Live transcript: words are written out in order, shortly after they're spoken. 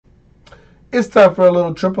It's time for a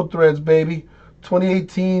little Triple Threads, baby.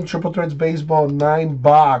 2018 Triple Threads Baseball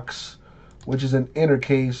 9-box, which is an inner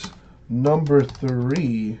case, number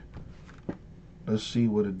 3. Let's see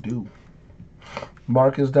what it do.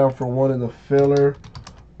 Markings down for 1 in the filler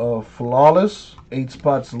of Flawless. 8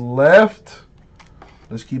 spots left.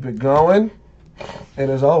 Let's keep it going.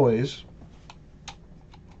 And as always,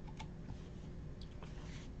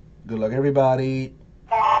 good luck, everybody.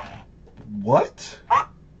 What?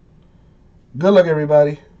 Good luck,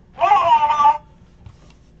 everybody.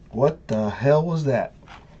 What the hell was that?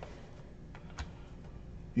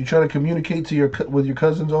 You trying to communicate to with your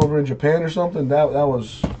cousins over in Japan or something? That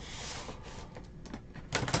was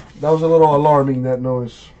a little alarming, that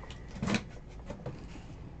noise.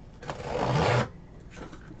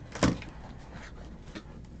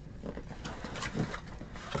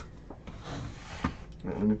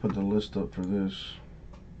 Right, let me put the list up for this.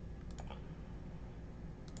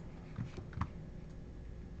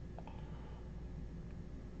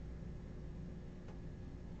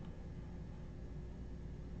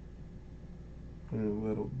 And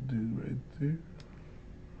that'll do right there.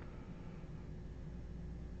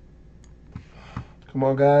 Come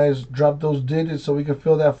on, guys. Drop those digits so we can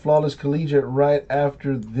fill that Flawless Collegiate right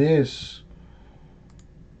after this.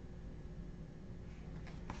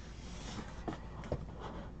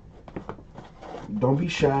 Don't be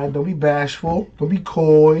shy. Don't be bashful. Don't be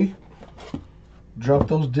coy. Drop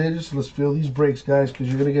those digits. Let's fill these breaks, guys, because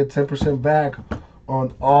you're going to get 10% back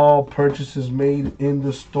on all purchases made in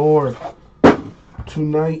the store.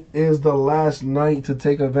 Tonight is the last night to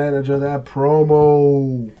take advantage of that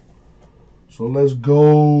promo. So let's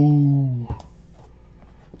go.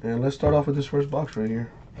 And let's start off with this first box right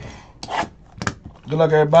here. Good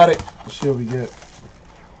luck, everybody. Let's see what we get.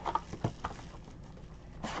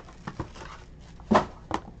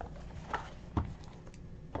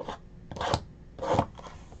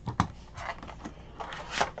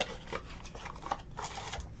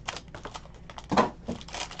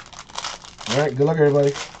 All right, good luck,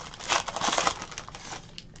 everybody.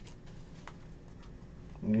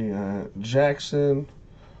 Yeah, Jackson,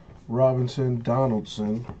 Robinson,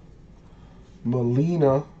 Donaldson,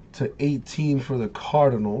 Molina to 18 for the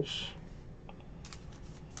Cardinals.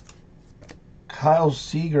 Kyle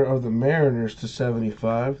Seager of the Mariners to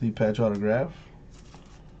 75, the patch autograph.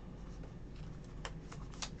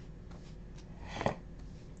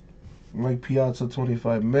 Mike Piazza,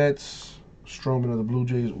 25 Mets. Stroman of the Blue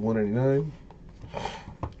Jays, 199.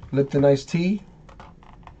 Lipton Iced Tea.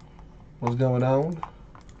 What's going on?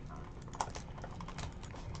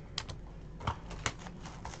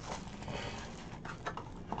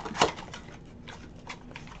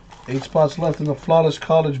 Eight spots left in the Flawless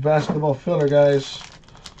College Basketball filler, guys.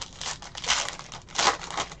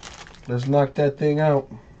 Let's knock that thing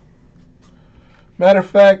out. Matter of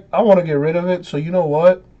fact, I want to get rid of it, so you know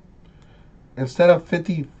what? Instead of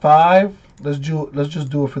 55, let's just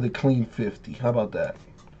do it for the clean 50. How about that?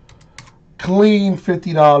 Clean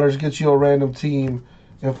 $50 gets you a random team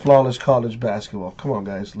in Flawless College Basketball. Come on,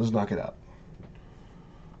 guys. Let's knock it out.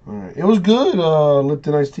 All right. It was good,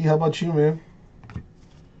 Lipton Iced Tea. How about you, man?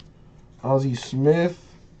 Ozzie Smith,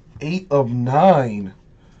 8 of 9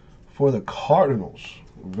 for the Cardinals.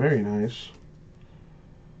 Very nice.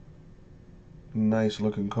 Nice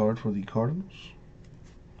looking card for the Cardinals.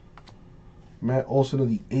 Matt Olson of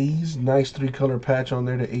the A's. Nice 3-color patch on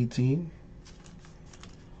there to 18.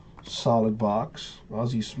 Solid box.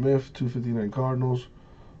 Ozzie Smith, 259 Cardinals.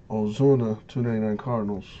 Ozuna, 299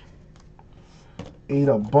 Cardinals. Ate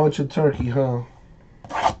a bunch of turkey, huh?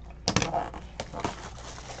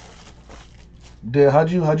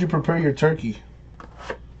 How'd you prepare your turkey?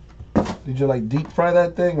 Did you like deep fry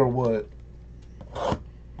that thing or what?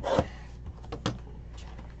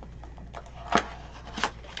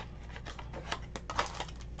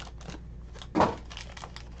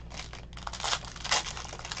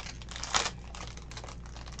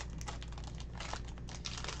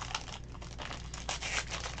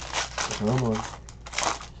 Come on.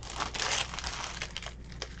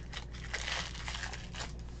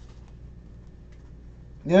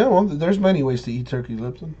 Yeah, well, there's many ways to eat turkey,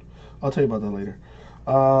 Lipton. I'll tell you about that later.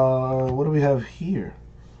 What do we have here?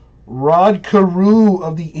 Rod Carew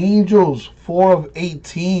of the Angels, 4 of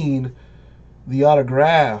 18. The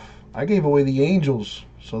autograph. I gave away the Angels,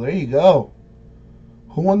 so there you go.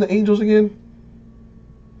 Who won the Angels again?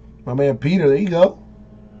 My man Peter, there you go.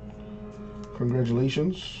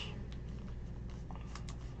 Congratulations.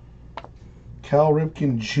 Cal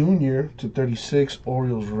Ripken Jr. to 36,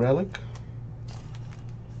 Orioles relic.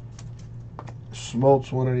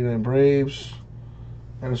 Smoltz, 199 Braves.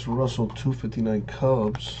 Addison Russell, 259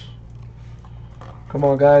 Cubs. Come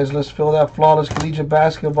on, guys. Let's fill that flawless collegiate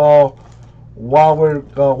basketball. While we're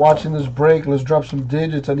watching this break, let's drop some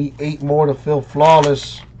digits. I need 8 more to fill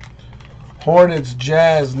flawless. Hornets,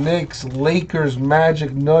 Jazz, Knicks, Lakers,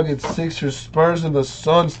 Magic, Nuggets, Sixers, Spurs, and the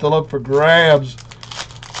Suns still up for grabs.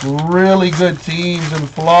 Really good teams and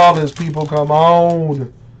flawless, people. Come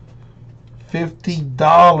on.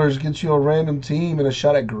 $50 gets you a random team and a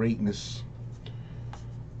shot at greatness.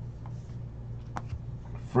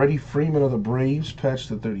 Freddie Freeman of the Braves, patch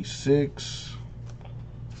to 36.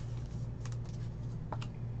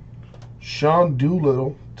 Sean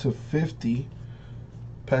Doolittle to 50.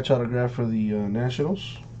 Patch autograph for the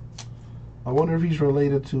Nationals. I wonder if he's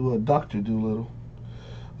related to Dr. Doolittle.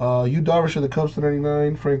 Yu Darvish of the Cubs to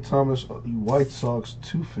 99. Frank Thomas, White Sox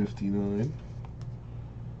 259.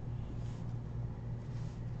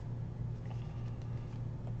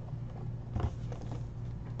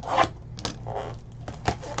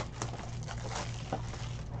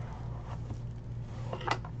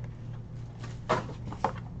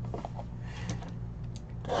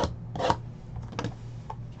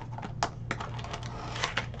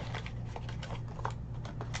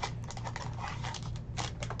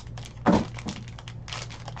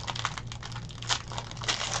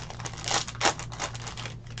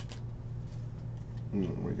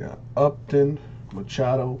 We got Upton,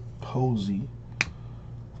 Machado, Posey.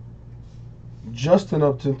 Justin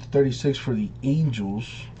Upton to 36 for the Angels.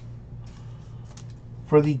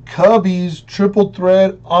 For the Cubbies, triple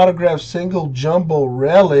thread autograph single jumbo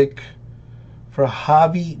relic for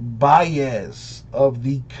Javi Baez of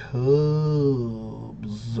the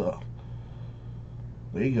Cubs.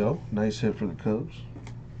 There you go. Nice hit for the Cubs.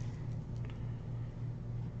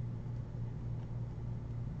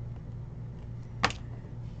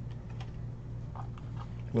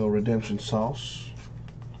 Little redemption sauce.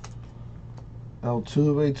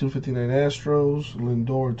 Altuve, 259 Astros.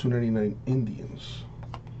 Lindor, 299 Indians.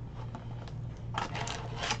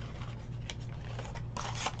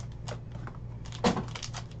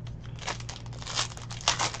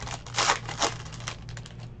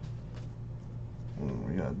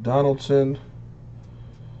 We got Donaldson.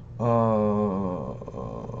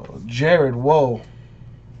 Jared, whoa.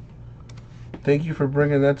 Thank you for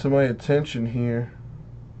bringing that to my attention here.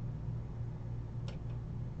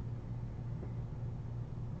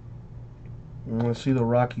 I'm going to see the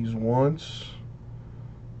Rockies once,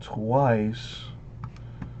 twice.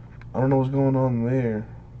 I don't know what's going on there.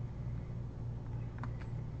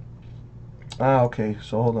 Ah, okay,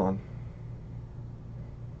 so hold on.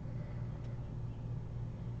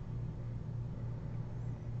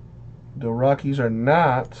 The Rockies are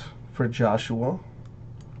not for Joshua.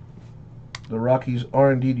 The Rockies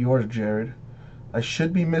are indeed yours, Jared. I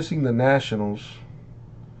should be missing the Nationals.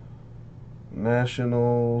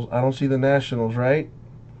 Nationals. I don't see the Nationals, right?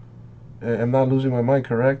 I'm not losing my mind,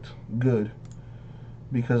 correct? Good.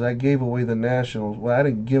 Because I gave away the Nationals. Well, I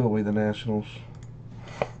didn't give away the Nationals.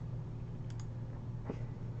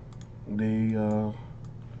 They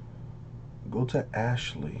go to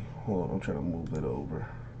Ashley. Hold on, I'm trying to move it over.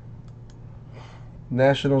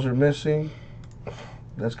 Nationals are missing.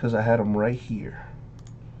 That's because I had them right here.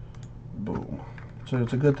 Boom. So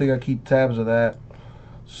it's a good thing I keep tabs of that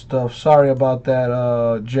stuff. Sorry about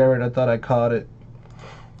that, Jared. I thought I caught it.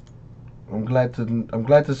 I'm glad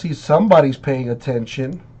to see somebody's paying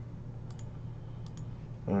attention.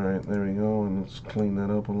 All right, there we go, and let's clean that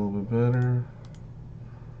up a little bit better.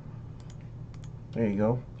 There you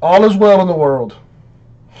go. All is well in the world.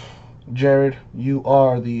 Jared, you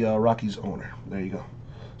are the Rockies owner. There you go.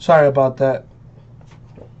 Sorry about that.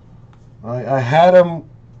 I had him,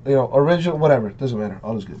 you know, original, whatever. Doesn't matter.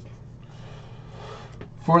 All is good.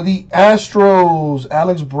 For the Astros,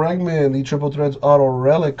 Alex Bregman, the Triple Threads Auto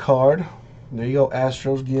Relic card. There you go,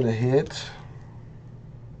 Astros getting a hit.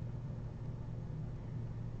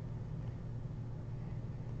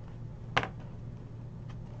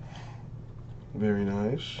 Very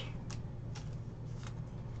nice.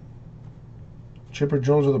 Chipper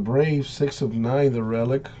Jones of the Braves, 6 of 9, the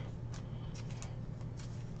relic.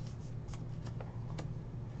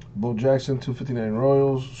 Bo Jackson, 259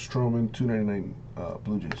 Royals. Stroman, 299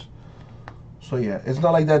 Blue Jays. So yeah, it's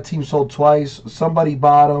not like that team sold twice. Somebody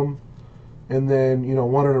bought them and then, you know,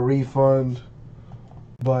 wanted a refund.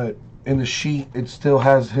 But in the sheet, it still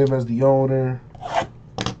has him as the owner.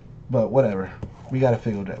 But whatever. We got to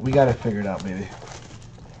figure that. We got to figure it out, baby.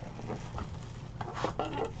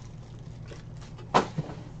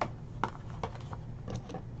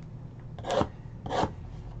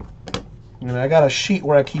 And I got a sheet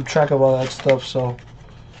where I keep track of all that stuff, so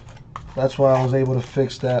that's why I was able to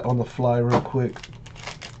fix that on the fly real quick.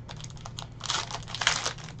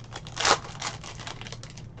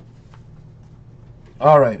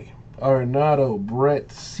 Alrighty. Arenado,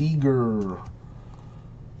 Brett Seager.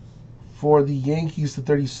 For the Yankees to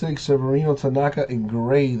 36, Severino, Tanaka, and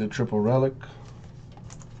Gray, the triple relic.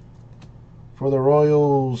 For the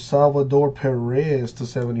Royals, Salvador Perez to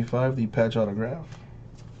 75, the patch autograph.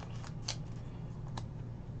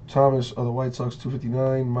 Thomas of the White Sox,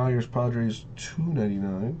 259. Myers, Padres,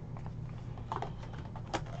 299.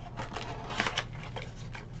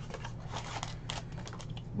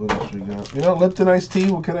 What else we got? You know, Lipton iced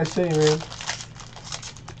tea. What can I say, man?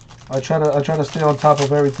 I try to stay on top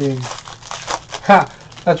of everything. Ha!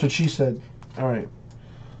 That's what she said. All right.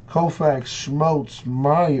 Koufax, Schmoltz,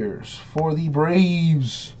 Myers for the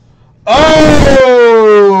Braves.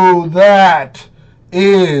 Oh, that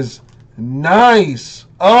is nice.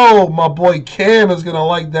 Oh, my boy Cam is gonna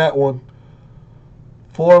like that one.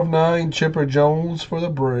 4 of 9, Chipper Jones for the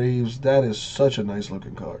Braves. That is such a nice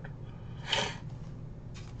looking card.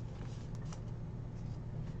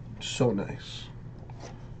 So nice.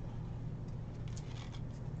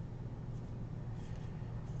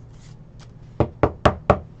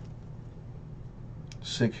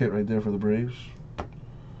 Sick hit right there for the Braves.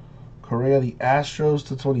 Correa, the Astros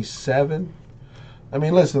to 27. I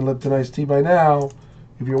mean, listen, Lipton Iced Tea, by now,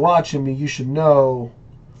 if you're watching me, you should know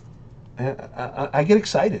I get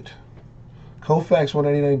excited. Koufax,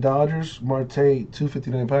 199 Dodgers. Marte,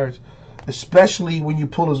 259 Pirates. Especially when you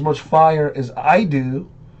pull as much fire as I do,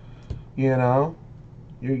 you know,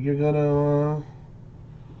 you're gonna...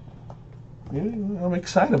 I'm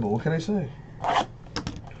excitable. What can I say?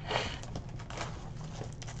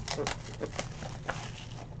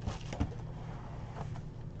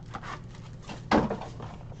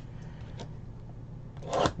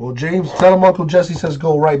 Well, James, tell him Uncle Jesse says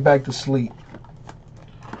go right back to sleep.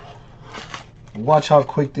 Watch how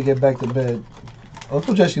quick they get back to bed.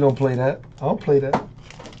 Uncle Jesse don't play that. I don't play that.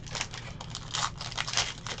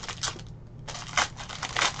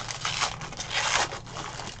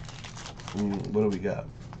 What do we got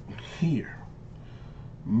here?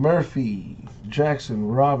 Murphy, Jackson,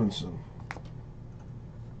 Robinson.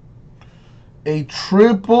 A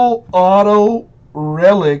triple auto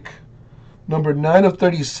relic. Number 9 of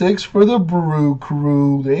 36 for the Brew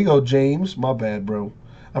Crew. There you go, James. My bad, bro.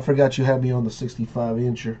 I forgot you had me on the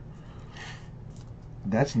 65-incher.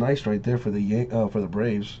 That's nice right there for the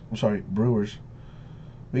Braves. I'm sorry, Brewers.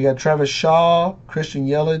 We got Travis Shaw, Christian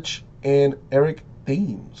Yelich, and Eric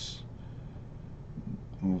Thames.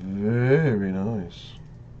 Very nice.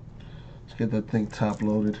 Let's get that thing top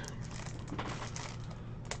loaded.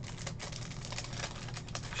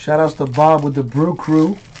 Shout outs to Bob with the Brew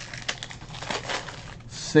Crew.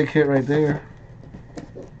 Sick hit right there.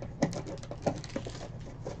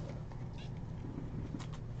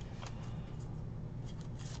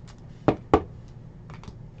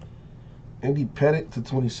 Andy Pettit to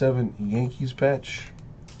 27 Yankees patch.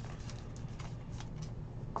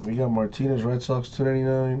 We got Martinez, Red Sox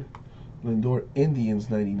 299. Lindor, Indians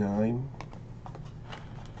 99.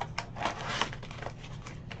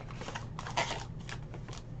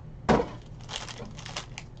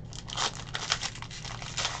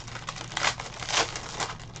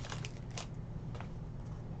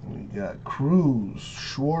 We got Cruz,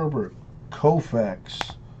 Schwarber,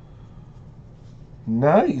 Koufax.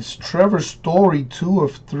 Nice. Trevor Story, 2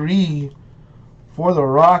 of 3 for the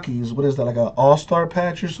Rockies. What is that, like an all-star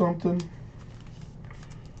patch or something?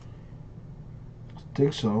 I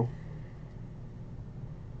think so.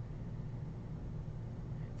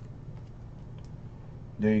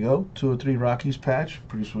 There you go. 2 of 3 Rockies patch.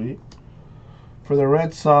 Pretty sweet. For the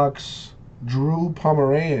Red Sox, Drew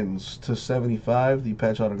Pomeranz to 75, the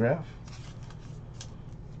patch autograph.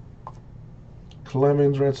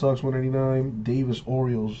 Clemens, Red Sox 189. Davis,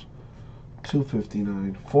 Orioles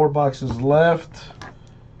 259. 4 boxes left.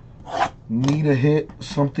 Need a hit,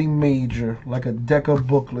 something major, like a Deca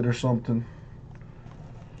booklet or something.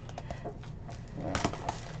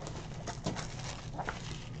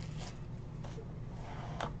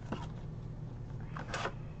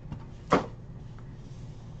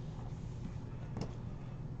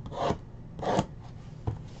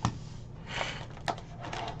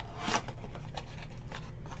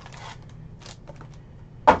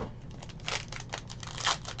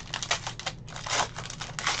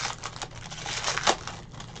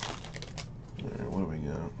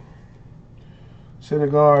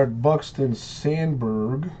 Syndergaard, Buxton,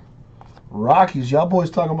 Sandberg. Rockies. Y'all boys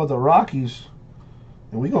talking about the Rockies.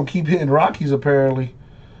 And we going to keep hitting Rockies, apparently.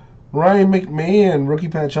 Ryan McMahon, rookie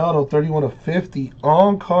patch auto, 31 of 50.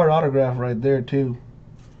 On-card autograph right there, too.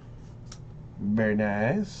 Very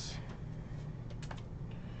nice.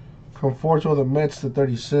 Conforto of the Mets to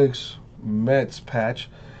 36. Mets patch.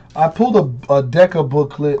 I pulled a Deca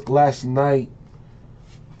booklet last night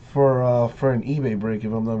for an eBay break,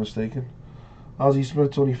 if I'm not mistaken. Ozzie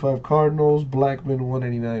Smith 25 Cardinals, Blackman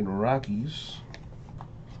 189 Rockies.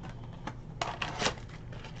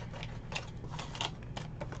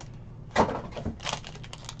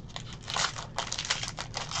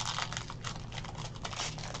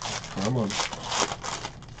 Come on.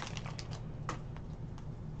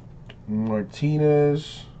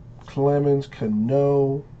 Martinez, Clemens,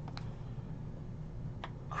 Cano,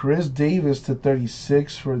 Chris Davis to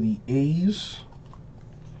 36 for the A's.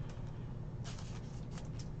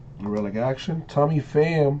 Relic action. Tommy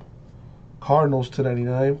Pham, Cardinals to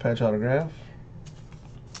 99, patch autograph.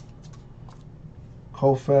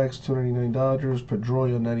 Koufax 299 Dodgers,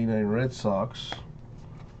 Pedroia 99 Red Sox.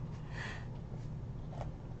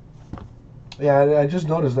 Yeah, I just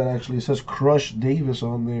noticed that actually. It says Crush Davis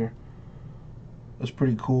on there. That's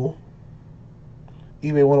pretty cool.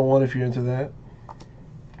 eBay 101 if you're into that.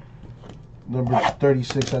 Number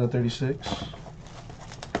 36 out of 36.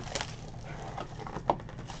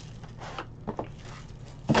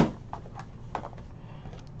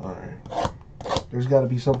 Alright. There's got to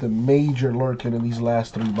be something major lurking in these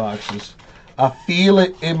last 3 boxes. I feel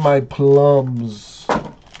it in my plums.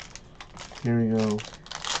 Here we go.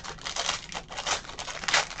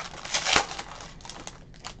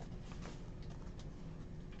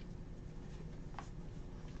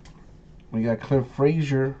 We got Clint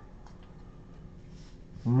Frazier,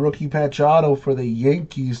 rookie patch auto for the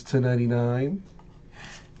Yankees to 99.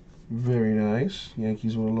 Very nice.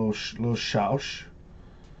 Yankees with a little shoush.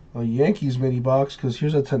 A Yankees mini box, because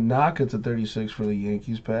here's a Tanaka to 36 for the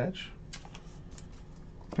Yankees patch.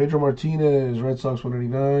 Pedro Martinez, Red Sox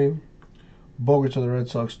 189. Bogart to the Red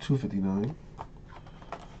Sox 259.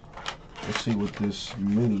 Let's see what this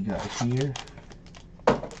mini got here.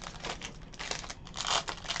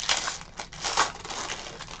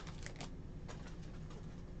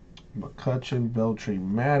 McCutchen, Beltray,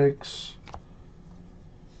 Maddox,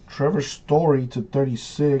 Trevor Story to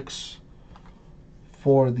 36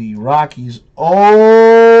 for the Rockies.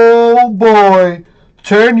 Oh boy,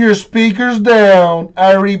 turn your speakers down.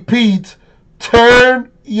 I repeat,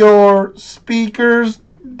 turn your speakers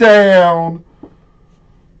down.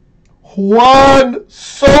 Juan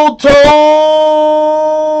Soto,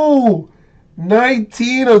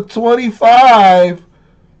 19 of 25.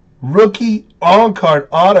 Rookie on-card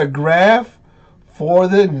autograph for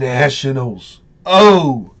the Nationals.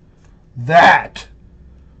 Oh, that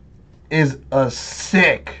is a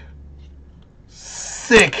sick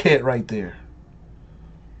hit right there.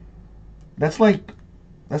 That's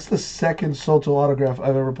the second Soto autograph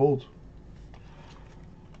I've ever pulled.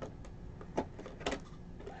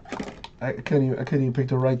 I couldn't even pick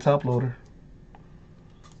the right top loader.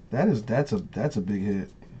 That's a big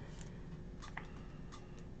hit.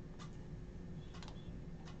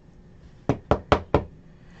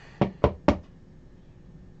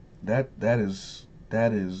 That's nice.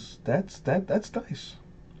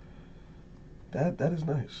 That is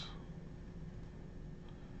nice.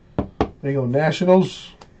 There you go,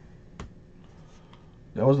 Nationals.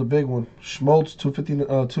 That was the big one. Schmaltz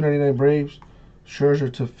 299 Braves.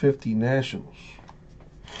 Scherzer to 50 Nationals.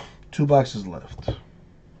 2 boxes left.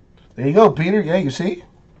 There you go, Peter. Yeah, you see.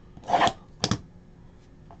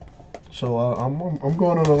 So I'm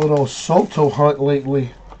going on a little Soto hunt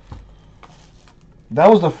lately. That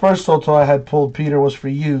was the first Soto I had pulled, Peter, was for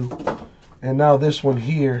you. And now this one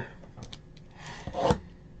here.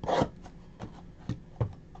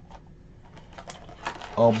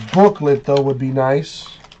 A booklet, though, would be nice.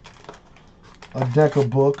 A Deca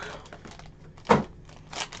book.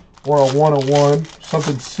 Or a 101.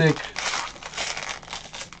 Something sick.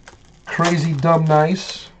 Crazy, dumb,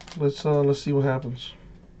 nice. Let's see what happens.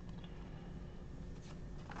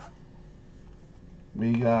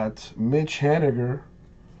 We got Mitch Haniger,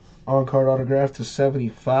 on-card autograph to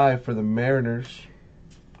 75 for the Mariners.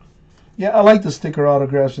 Yeah, I like the sticker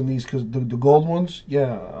autographs in these because the gold ones,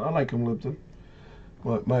 yeah, I like them, Lipton.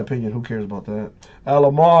 But my opinion, who cares about that?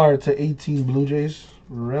 Alomar to 18 Blue Jays,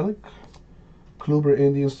 relic. Kluber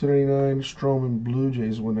Indians 299, Stroman Blue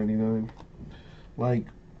Jays 199. Like,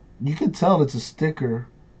 you can tell it's a sticker,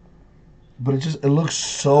 but it looks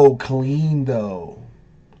so clean though.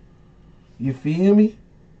 You feel me?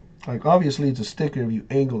 Like, obviously it's a sticker if you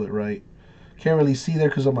angle it right. Can't really see there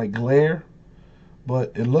because of my glare,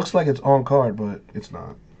 but it looks like it's on card, but it's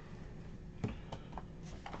not.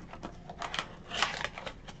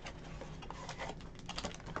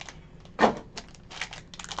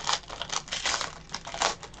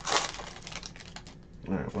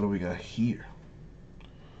 Alright, what do we got here?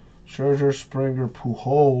 Scherzer, Springer,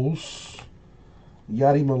 Pujols.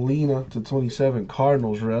 Yadi Molina to 27,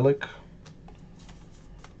 Cardinals relic.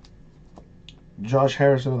 Josh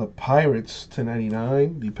Harrison of the Pirates to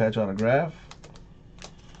 99, the patch autograph.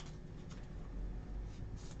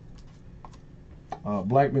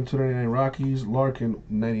 Blackman 299 Rockies, Larkin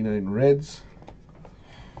 99 Reds.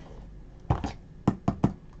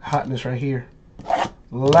 Hotness right here.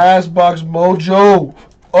 Last box mojo.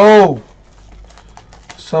 Oh,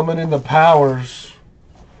 summoning the powers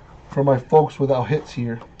for my folks without hits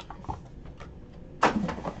here.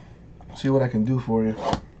 See what I can do for you.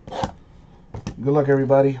 Good luck,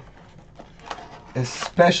 everybody.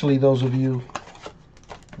 Especially those of you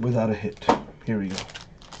without a hit. Here we go.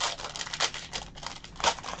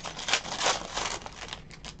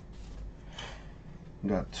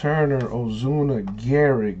 Got Turner, Ozuna,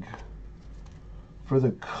 Gehrig. For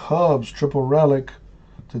the Cubs, triple relic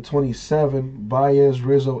to 27, Baez,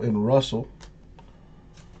 Rizzo, and Russell.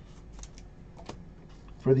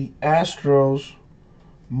 For the Astros,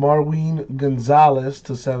 Marwin Gonzalez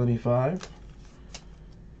to 75.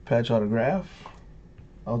 Patch autograph.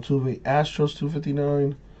 Altuve, Astros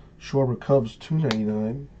 259. Schwarber, Cubs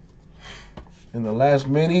 299. And the last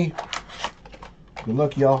mini. Good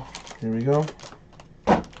luck, y'all. Here we go.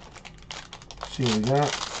 See what we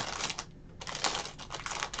got.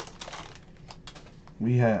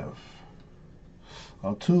 We have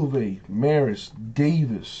Altuve, Maris,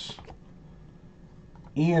 Davis,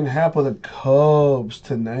 Ian Happ of the Cubs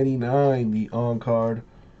to 99, the on-card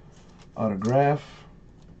autograph.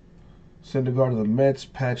 Syndergaard of the Mets,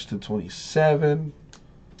 patch to 27.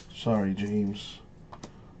 Sorry, James.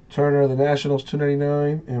 Turner of the Nationals,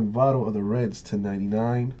 299, and Votto of the Reds to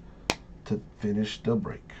 99 to finish the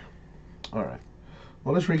break. All right.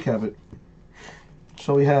 Well, let's recap it.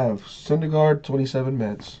 So we have Syndergaard, 27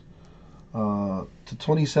 Mets, to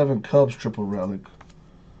 27 Cubs triple relic,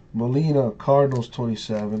 Molina Cardinals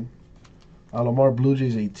 27, Alomar Blue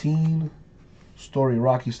Jays 18, Story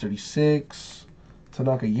Rockies 36,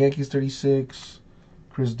 Tanaka Yankees 36,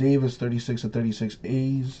 Chris Davis 36 of 36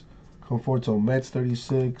 A's, Conforto Mets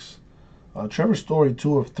 36, Trevor Story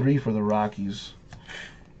 2 of 3 for the Rockies.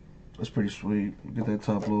 That's pretty sweet. Get that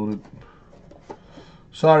top loaded.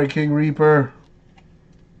 Sorry, King Reaper.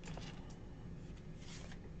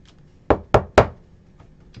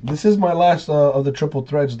 This is my last of the triple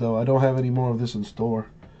threads, though. I don't have any more of this in store.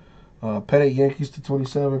 Pettit Yankees to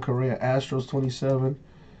 27, Correa Astros 27,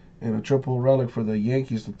 and a triple relic for the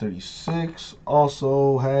Yankees to 36.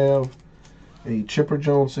 Also have a Chipper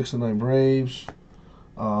Jones 6-9 Braves,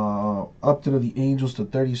 Upton of the Angels to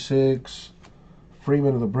 36,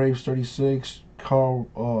 Freeman of the Braves 36, Carl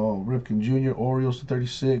Ripken Jr. Orioles to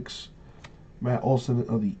 36, Matt Olson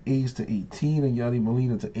of the A's to 18, and Yadi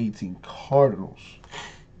Molina to 18 Cardinals.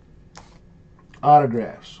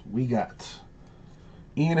 Autographs. We got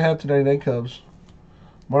Ian Happ to 99 Cubs,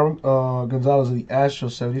 Marvin Gonzalez of the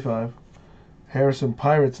Astros 75, Harrison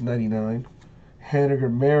Pirates 99,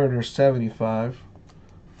 Haniger Mariners 75,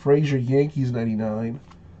 Frazier Yankees 99,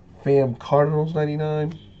 Pham Cardinals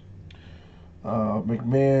 99,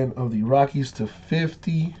 McMahon of the Rockies to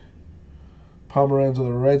 50, Pomeranz of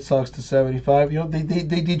the Red Sox to 75. You know,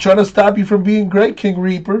 they try to stop you from being great, King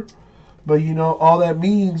Reaper, but you know all that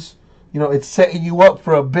means. You know, it's setting you up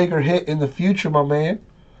for a bigger hit in the future, my man.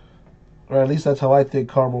 Or at least that's how I think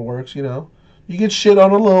karma works, you know. You get shit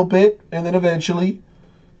on a little bit, and then eventually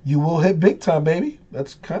you will hit big time, baby.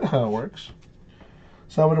 That's kind of how it works.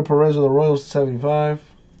 Salvador Perez of the Royals to 75.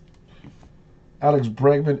 Alex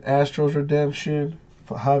Bregman, Astros redemption.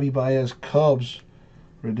 For Javi Baez, Cubs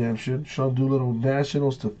redemption. Sean Doolittle,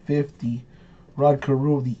 Nationals to 50. Rod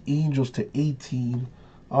Carew of the Angels to 18.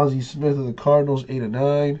 Ozzie Smith of the Cardinals,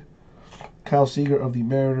 8-9. Kyle Seager of the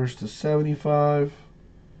Mariners to 75.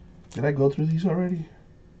 Did I go through these already?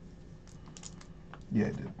 Yeah, I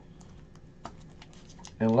did.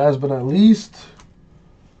 And last but not least,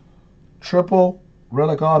 triple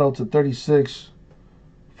relic auto to 36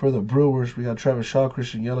 for the Brewers. We got Travis Shaw,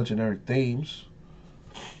 Christian Yelich, and Eric Thames.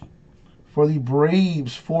 For the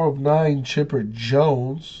Braves, 4/9 Chipper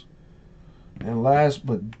Jones. And last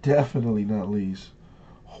but definitely not least,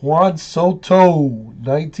 Juan Soto,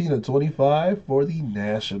 19/25 for the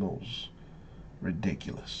Nationals.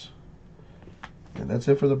 Ridiculous. And that's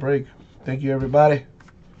it for the break. Thank you, everybody.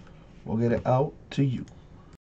 We'll get it out to you.